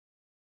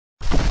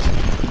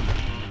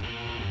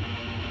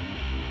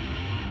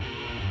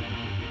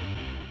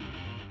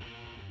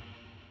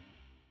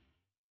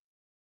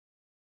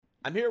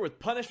I'm here with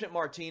Punishment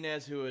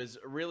Martinez, who has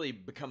really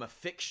become a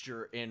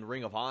fixture in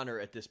Ring of Honor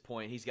at this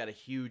point. He's got a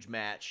huge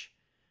match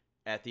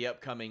at the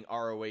upcoming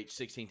ROH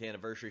 16th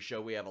anniversary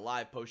show. We have a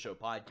live post-show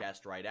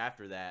podcast right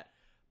after that.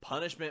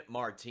 Punishment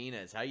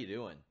Martinez, how you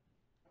doing?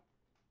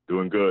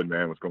 Doing good,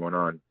 man. What's going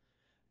on?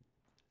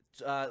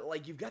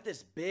 Like you've got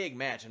this big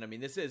match, and I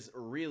mean this is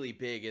really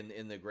big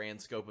in the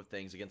grand scope of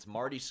things against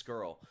Marty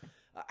Scurll.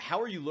 How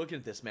are you looking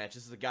at this match?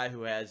 This is a guy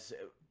who has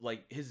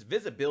like his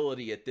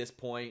visibility at this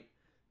point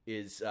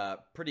is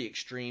pretty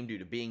extreme due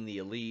to being the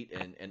elite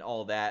and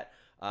all that.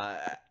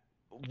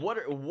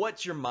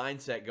 What's your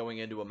mindset going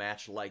into a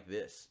match like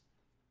this?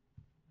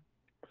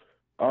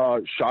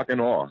 Shock and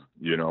awe.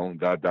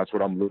 That's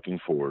what I'm looking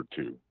forward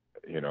to.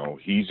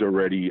 He's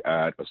already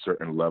at a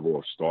certain level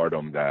of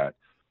stardom that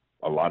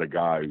a lot of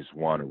guys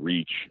want to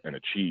reach and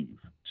achieve.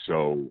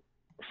 So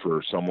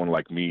for someone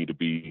like me to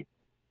be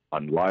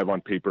on live on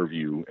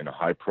pay-per-view in a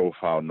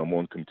high-profile number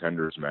one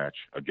contenders match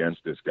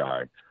against this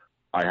guy,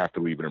 I have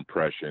to leave an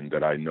impression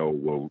that I know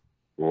will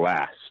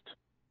last,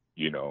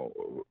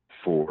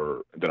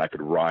 for that I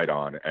could ride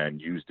on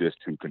and use this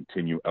to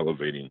continue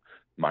elevating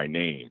my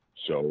name.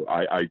 So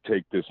I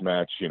take this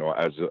match,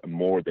 as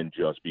more than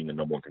just being a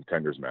number one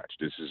contenders match.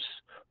 This is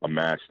a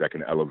match that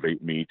can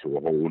elevate me to a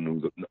whole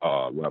new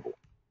level.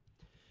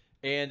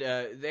 And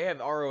they have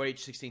ROH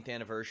 16th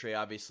anniversary,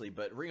 obviously,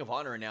 but Ring of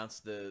Honor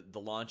announced the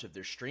launch of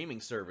their streaming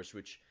service,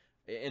 which,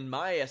 in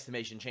my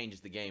estimation,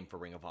 changes the game for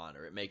Ring of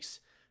Honor. It makes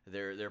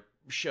their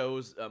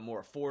shows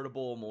more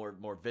affordable,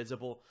 more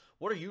visible.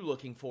 What are you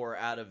looking for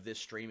out of this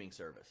streaming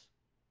service?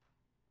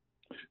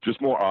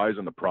 Just more eyes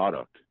on the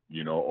product.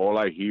 All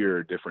I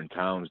hear different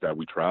towns that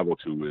we travel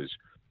to is,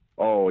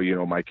 oh,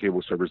 my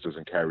cable service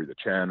doesn't carry the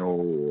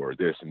channel or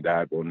this and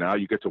that. Well, now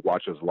you get to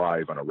watch us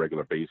live on a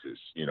regular basis.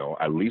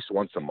 At least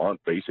once a month,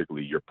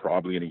 basically, you're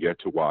probably going to get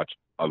to watch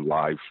a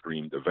live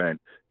streamed event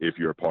if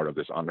you're a part of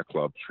this Honor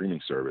Club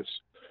streaming service.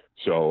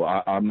 So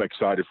I'm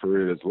excited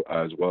for it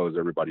as well as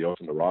everybody else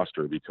in the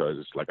roster because,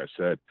 like I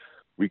said,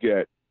 we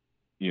get,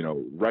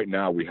 right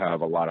now we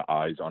have a lot of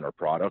eyes on our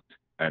product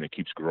and it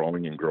keeps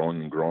growing and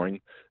growing and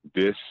growing.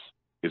 This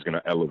is going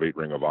to elevate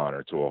Ring of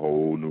Honor to a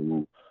whole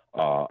new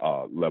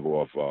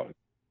level of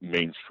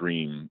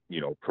mainstream,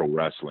 pro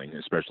wrestling,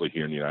 especially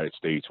here in the United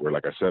States, where,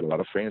 like I said, a lot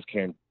of fans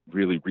can't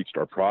really reach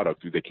our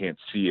product. They can't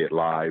see it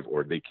live,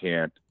 or they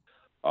can't,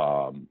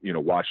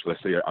 watch,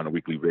 let's say, on a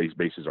weekly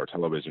basis our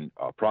television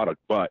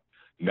product. But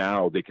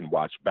now they can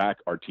watch back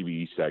our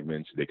TV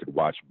segments. They could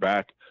watch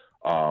back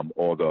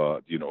all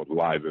the,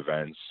 live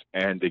events,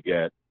 and they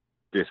get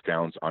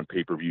discounts on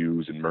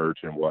pay-per-views and merch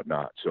and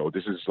whatnot. So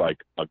this is like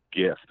a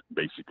gift,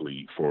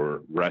 basically,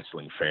 for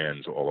wrestling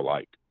fans all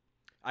alike.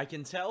 I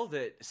can tell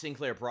that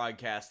Sinclair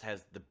Broadcast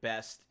has the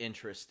best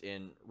interest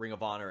in Ring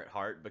of Honor at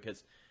heart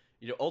because,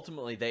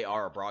 ultimately they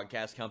are a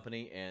broadcast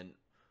company, and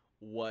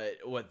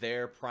what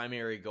their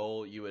primary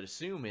goal you would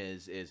assume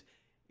is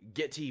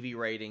get TV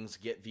ratings,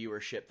 get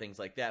viewership, things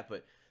like that.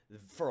 But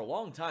for a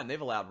long time,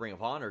 they've allowed Ring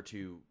of Honor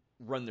to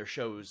run their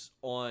shows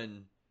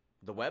on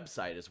the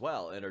website as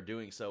well, and are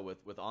doing so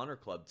with Honor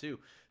Club too.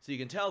 So you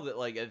can tell that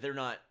like they're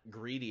not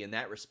greedy in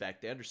that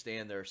respect. They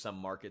understand there are some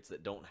markets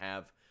that don't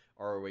have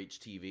ROH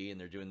TV, and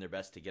they're doing their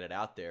best to get it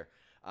out there.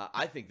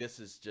 I think this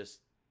is just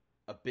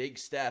a big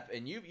step,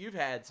 and you've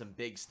had some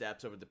big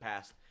steps over the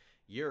past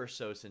year or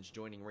so since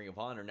joining Ring of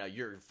Honor. Now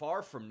you're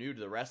far from new to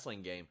the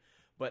wrestling game,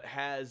 but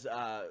has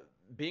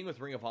being with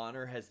Ring of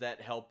Honor, has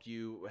that help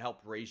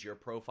raise your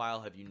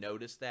profile? Have you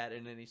noticed that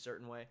in any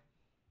certain way?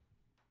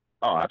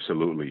 Oh,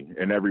 absolutely,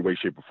 in every way,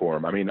 shape, or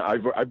form. I mean,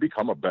 I've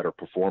become a better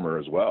performer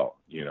as well.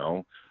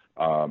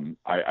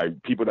 I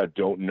people that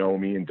don't know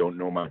me and don't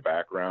know my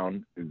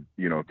background,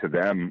 to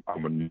them,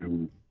 I'm a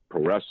new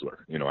pro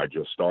wrestler. I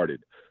just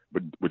started,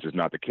 but which is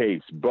not the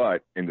case.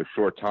 But in the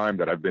short time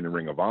that I've been in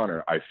Ring of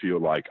Honor, I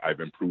feel like I've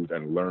improved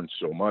and learned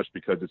so much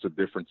because it's a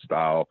different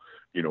style.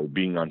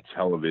 Being on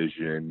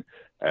television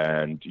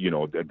and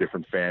a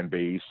different fan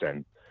base,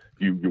 and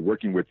you're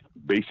working with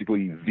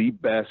basically the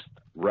best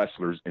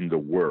wrestlers in the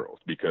world,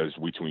 because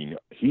between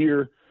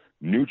here,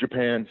 New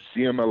Japan,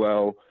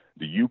 CMLL,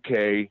 the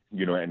UK,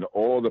 and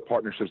all the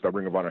partnerships that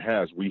Ring of Honor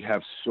has, we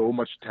have so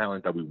much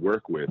talent that we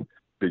work with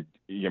that,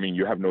 I mean,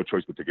 you have no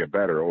choice but to get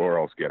better or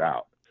else get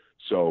out.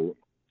 So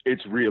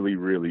it's really,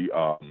 really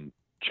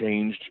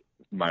changed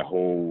my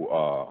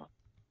whole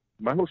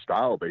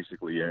style,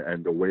 basically,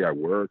 and the way I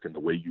work and the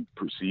way you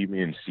perceive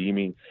me and see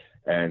me.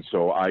 And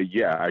so I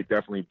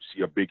definitely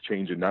see a big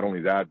change in not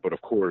only that, but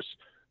of course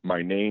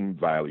my name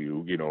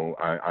value.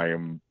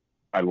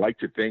 I like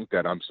to think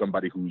that I'm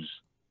somebody who's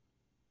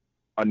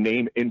a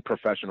name in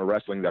professional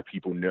wrestling that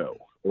people know,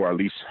 or at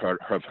least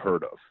have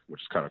heard of,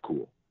 which is kind of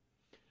cool.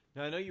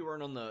 Now, I know you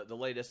weren't on the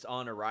latest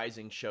Honor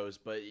Rising shows,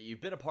 but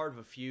you've been a part of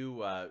a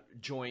few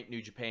joint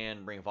New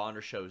Japan Ring of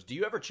Honor shows. Do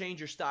you ever change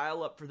your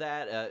style up for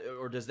that,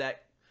 or does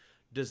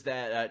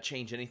that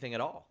change anything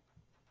at all?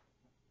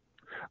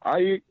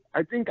 I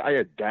think I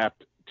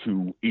adapt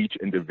to each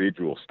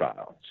individual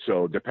style.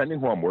 So depending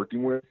who I'm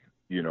working with,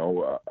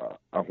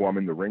 who I'm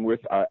in the ring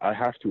with, I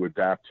have to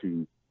adapt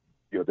to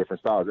different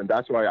styles. And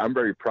that's why I'm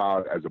very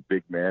proud as a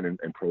big man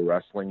in pro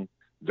wrestling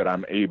that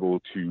I'm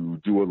able to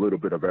do a little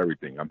bit of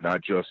everything. I'm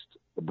not just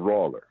a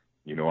brawler.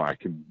 I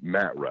can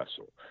mat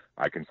wrestle.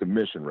 I can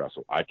submission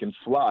wrestle. I can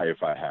fly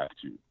if I have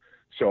to.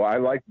 So I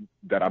like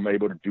that I'm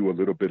able to do a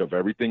little bit of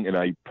everything, and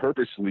I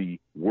purposely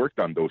worked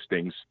on those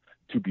things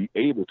to be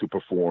able to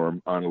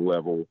perform on a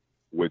level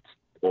with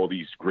all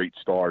these great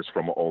stars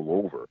from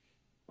all over.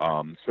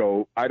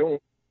 So I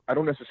don't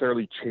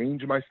necessarily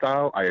change my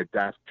style. I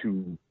adapt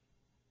to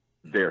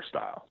their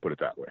style, put it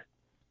that way.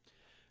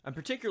 I'm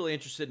particularly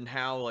interested in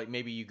how, like,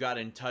 maybe you got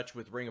in touch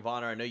with Ring of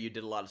Honor. I know you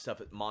did a lot of stuff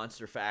at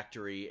Monster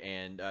Factory,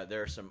 and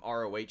there are some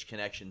ROH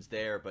connections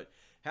there. But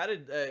how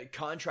did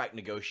contract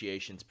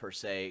negotiations per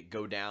se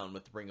go down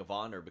with Ring of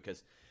Honor?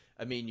 Because,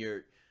 I mean,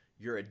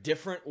 you're a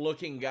different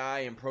looking guy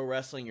in pro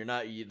wrestling.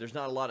 There's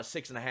not a lot of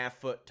 6.5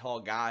 foot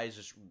tall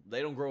guys.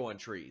 They don't grow on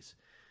trees.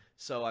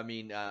 So, I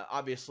mean,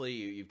 obviously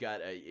you've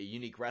got a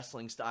unique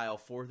wrestling style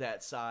for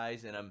that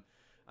size, and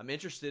I'm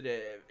interested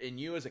in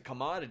you as a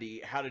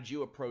commodity. How did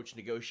you approach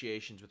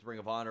negotiations with Ring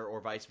of Honor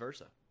or vice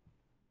versa?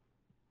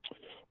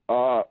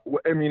 I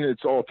mean,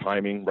 it's all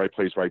timing, right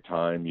place, right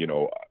time.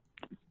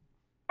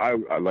 I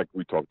like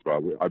we talked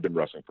about, I've been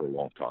wrestling for a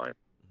long time,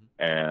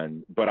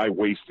 but I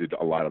wasted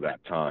a lot of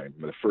that time.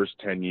 The first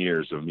 10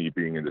 years of me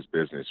being in this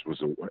business was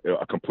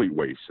a complete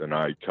waste. And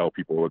I tell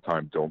people all the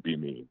time, don't be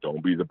me.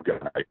 Don't be the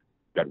guy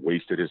that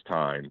wasted his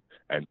time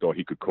and thought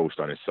he could coast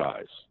on his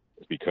size,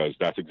 because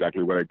that's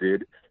exactly what I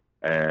did.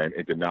 And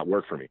it did not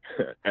work for me,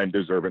 and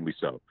deservedly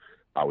so.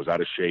 I was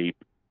out of shape,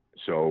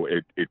 so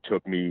it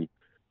took me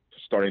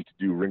starting to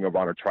do Ring of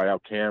Honor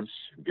tryout camps,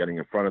 getting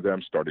in front of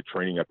them, started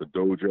training at the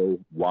dojo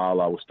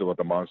while I was still at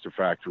the Monster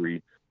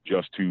Factory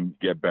just to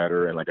get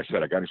better. And like I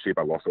said, I got in shape.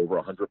 I lost over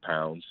 100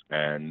 pounds,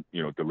 and,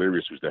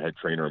 Delirious, who's the head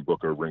trainer and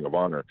booker of Ring of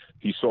Honor,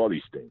 he saw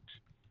these things.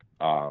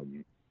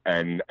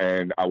 And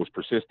I was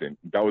persistent.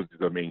 That was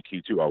the main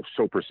key, too. I was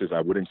so persistent.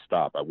 I wouldn't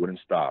stop.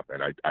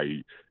 And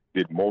I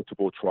did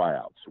multiple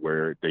tryouts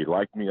where they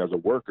liked me as a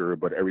worker,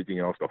 but everything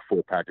else, the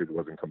full package,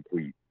 wasn't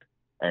complete.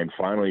 And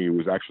finally, it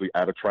was actually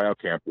at a tryout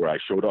camp where I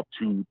showed up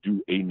to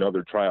do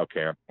another tryout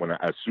camp.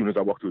 As soon as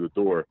I walked through the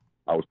door,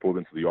 I was pulled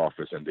into the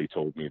office, and they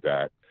told me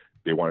that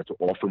they wanted to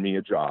offer me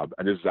a job.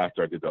 And this is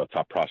after I did the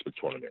Top Prospect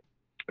tournament.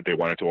 They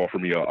wanted to offer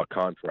me a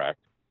contract,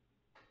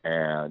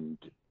 and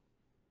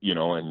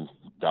and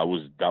that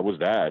was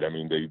that. I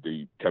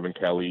mean, Kevin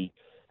Kelly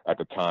at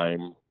the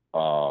time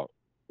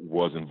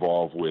was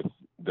involved with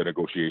the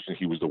negotiations.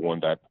 He was the one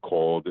that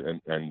called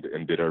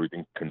and did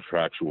everything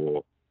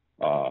contractually,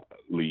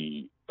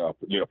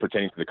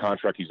 pertaining to the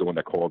contract. He's the one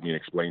that called me and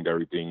explained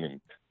everything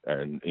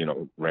and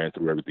ran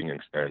through everything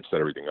and set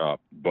everything up.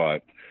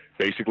 But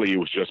basically, it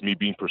was just me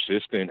being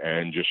persistent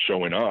and just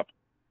showing up.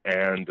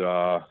 And,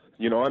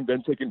 and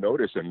then taking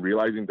notice and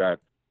realizing that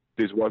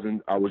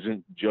I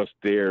wasn't just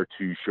there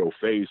to show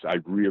face. I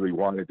really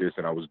wanted this,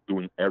 and I was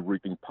doing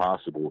everything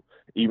possible.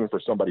 Even for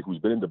somebody who's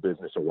been in the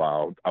business a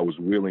while, I was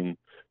willing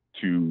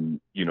to,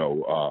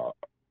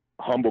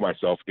 humble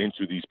myself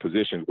into these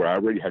positions where I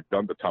already had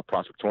done the Top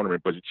Prospect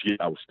tournament, but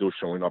I was still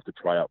showing off to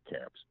tryout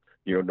camps.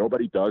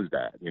 Nobody does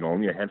that.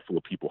 Only a handful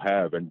of people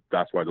have, and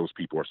that's why those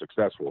people are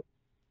successful.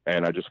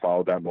 And I just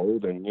followed that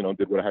mold and,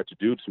 did what I had to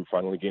do to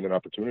finally gain an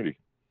opportunity.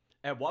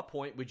 At what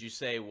point would you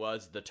say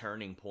was the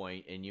turning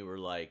point and you were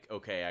like,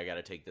 okay, I got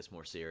to take this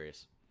more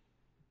serious?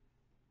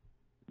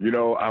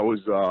 I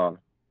was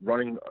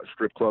running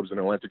strip clubs in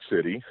Atlantic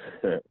City.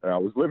 I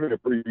was living a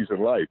pretty decent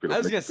life. I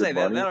was going to say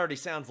that already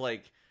sounds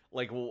like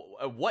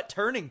what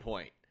turning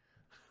point?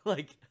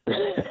 Like,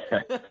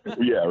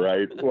 yeah,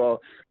 right.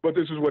 Well, but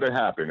this is what had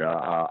happened.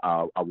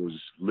 I was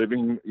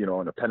living, in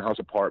a penthouse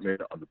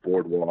apartment on the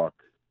boardwalk,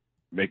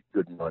 making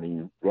good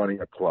money,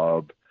 running a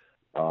club.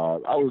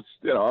 I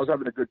was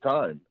having a good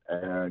time,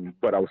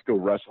 but I was still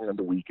wrestling on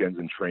the weekends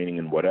and training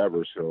and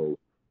whatever. So,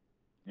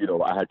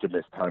 I had to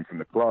miss time from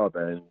the club,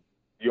 and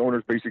the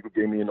owners basically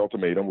gave me an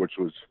ultimatum, which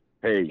was,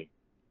 hey,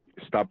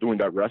 stop doing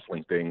that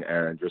wrestling thing,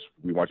 and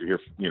we want you here,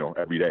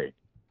 every day.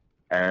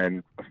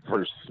 And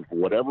for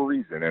whatever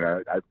reason, and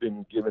I've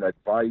been given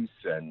advice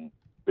and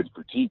been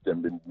critiqued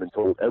and been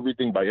told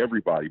everything by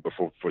everybody, but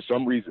for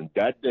some reason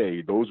that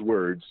day, those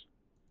words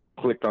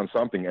clicked on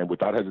something, and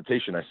without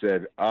hesitation, I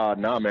said,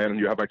 nah, man,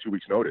 you have my 2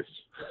 weeks notice.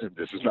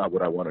 This is not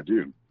what I want to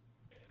do.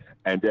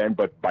 And then,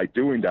 but by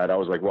doing that, I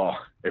was like, well,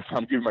 if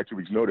I'm giving my 2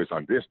 weeks notice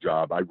on this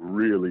job, I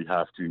really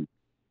have to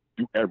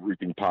do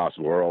everything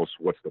possible, or else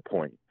what's the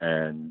point?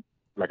 And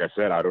like I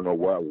said, I don't know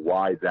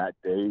why that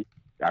day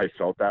I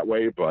felt that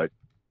way, but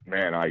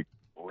man, I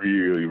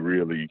really,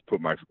 really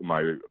put my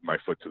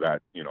foot to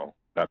that,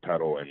 that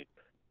pedal and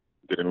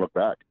didn't look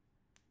back.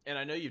 And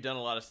I know you've done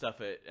a lot of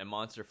stuff at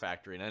Monster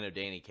Factory, and I know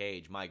Danny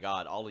Cage, my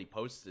God, all he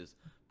posts is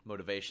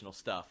motivational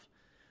stuff.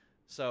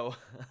 So,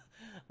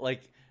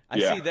 like, I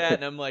see that,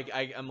 and I'm like,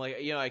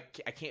 I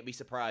can't be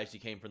surprised you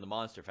came from the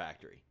Monster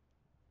Factory.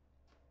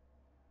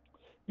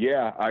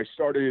 Yeah, I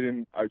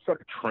started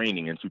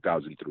training in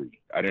 2003.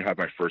 I didn't have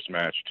my first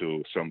match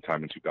till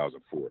sometime in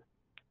 2004.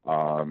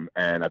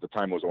 And at the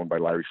time, it was owned by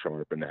Larry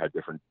Sharp, and they had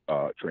different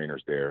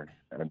trainers there.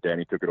 And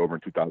Danny took it over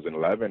in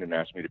 2011 and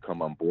asked me to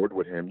come on board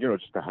with him,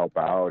 just to help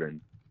out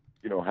and,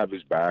 have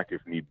his back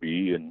if need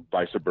be, and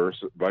vice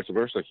versa. Vice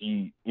versa,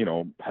 he,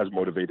 has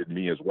motivated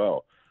me as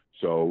well.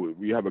 So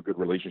we have a good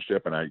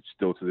relationship, and I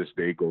still to this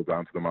day go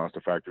down to the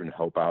Monster Factory and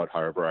help out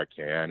however I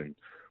can, and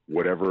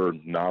whatever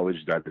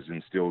knowledge that is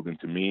instilled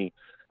into me.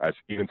 As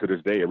even to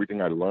this day,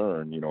 everything I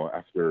learn,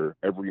 after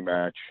every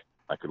match,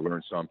 I could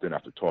learn something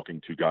after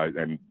talking to guys,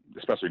 and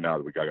especially now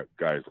that we got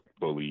guys like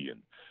Bully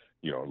and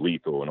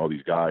Lethal and all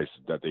these guys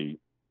that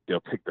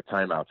they'll take the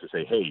time out to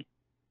say, hey,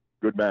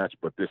 good match,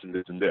 but this and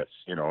this and this,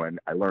 and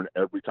I learn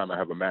every time I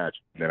have a match,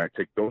 and then I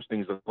take those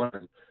things I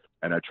learn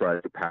and I try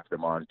to pass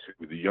them on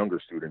to the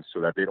younger students so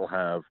that they don't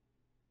have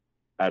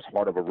as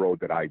hard of a road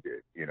that I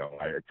did.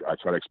 I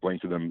try to explain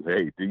to them,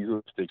 hey, these are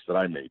the mistakes that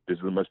I made. These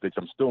are the mistakes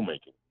I'm still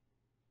making.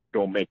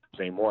 Don't make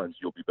the same ones.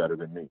 You'll be better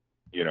than me,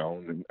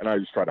 and I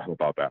just try to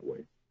help out that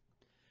way.